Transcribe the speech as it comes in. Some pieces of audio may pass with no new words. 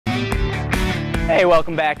Hey,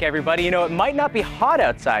 welcome back everybody. You know, it might not be hot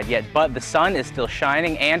outside yet, but the sun is still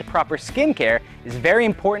shining and proper skincare is very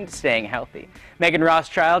important to staying healthy. Meghan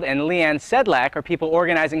Rothschild and Leanne Sedlak are people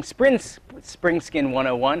organizing Spring Skin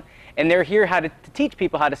 101, and they're here to teach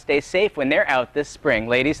people how to stay safe when they're out this spring.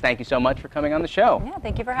 Ladies, thank you so much for coming on the show. Yeah,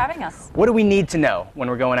 thank you for having us. What do we need to know when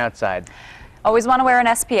we're going outside? Always want to wear an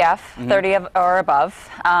SPF, 30 or above.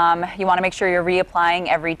 You want to make sure you're reapplying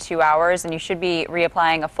every 2 hours, and you should be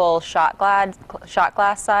reapplying a full shot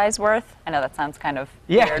glass size worth. I know that sounds kind of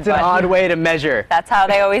weird, it's an odd way to measure. That's how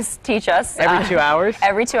they always teach us. Every 2 hours?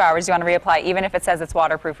 Every 2 hours you want to reapply, even if it says it's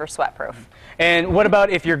waterproof or sweatproof. And what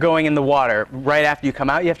about if you're going in the water? Right after you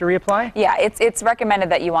come out, you have to reapply? Yeah, it's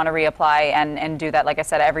recommended that you want to reapply and do that, like I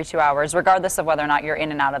said, every 2 hours, regardless of whether or not you're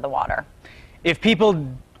in and out of the water. If people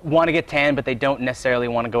want to get tan, but they don't necessarily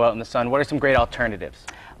want to go out in the sun, what are some great alternatives?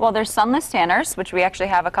 Well, there's sunless tanners, which we actually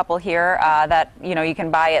have a couple here that you can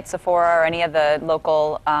buy at Sephora or any of the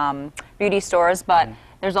local beauty stores, but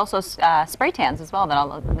there's also spray tans as well that I'll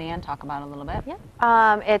let Leanne talk about a little bit.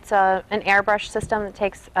 Yeah. It's an airbrush system that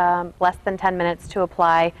takes less than 10 minutes to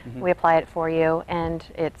apply. We apply it for you, and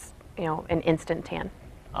it's an instant tan.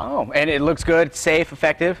 Oh, and it looks good, safe,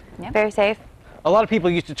 effective? Yeah. Very safe. A lot of people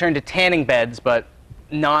used to turn to tanning beds, but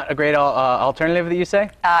not a great alternative, that you say?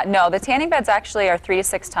 No, the tanning beds actually are 3 to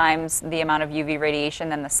 6 times the amount of UV radiation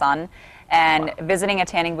than the sun. And visiting a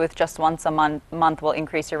tanning booth just once a month will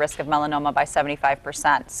increase your risk of melanoma by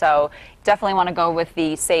 75%. So definitely want to go with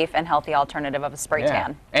the safe and healthy alternative of a spray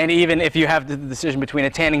tan. And even if you have the decision between a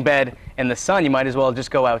tanning bed and the sun, you might as well just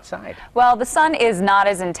go outside. Well, the sun is not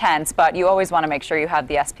as intense, but you always want to make sure you have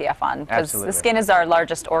the SPF on, because the skin is our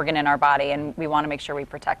largest organ in our body, and we want to make sure we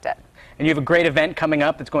protect it. And you have a great event coming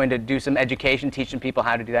up that's going to do some education, teaching people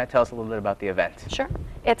how to do that. Tell us a little bit about the event. Sure.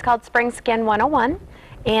 It's called Spring Skin 101.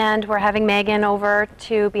 And we're having Meghan over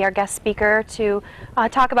to be our guest speaker to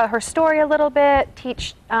talk about her story a little bit,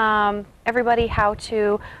 teach everybody how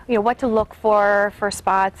to, what to look for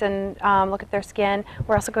spots and look at their skin.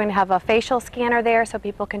 We're also going to have a facial scanner there so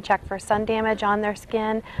people can check for sun damage on their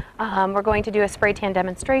skin. We're going to do a spray tan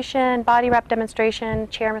demonstration, body wrap demonstration,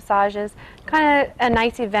 chair massages. Kind of a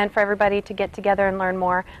nice event for everybody to get together and learn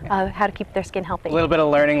more how to keep their skin healthy. A little bit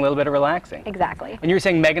of learning, a little bit of relaxing. Exactly. And you were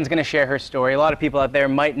saying Meghan's going to share her story. A lot of people out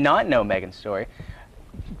there might not know Meghan's story.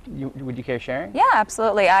 Would you care sharing? Yeah,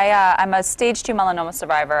 absolutely. I'm a stage 2 melanoma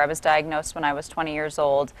survivor. I was diagnosed when I was 20 years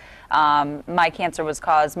old. My cancer was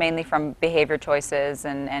caused mainly from behavior choices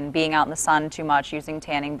and being out in the sun too much, using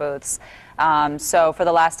tanning booths. So for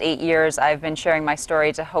the last 8 years, I've been sharing my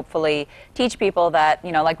story to hopefully teach people that,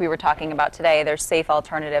 like we were talking about today, there's safe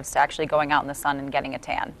alternatives to actually going out in the sun and getting a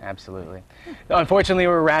tan. Absolutely. Unfortunately,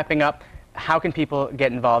 we're wrapping up. How can people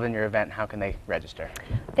get involved in your event? How can they register?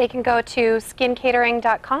 They can go to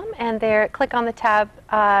skincatering.com and there click on the tab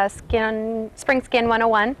Spring Skin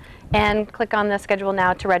 101 and click on the schedule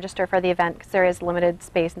now to register for the event, because there is limited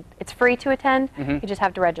space. It's free to attend. You just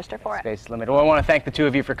have to register for it. Space limited. Well, I want to thank the two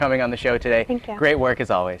of you for coming on the show today. Thank you. Great work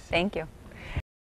as always. Thank you.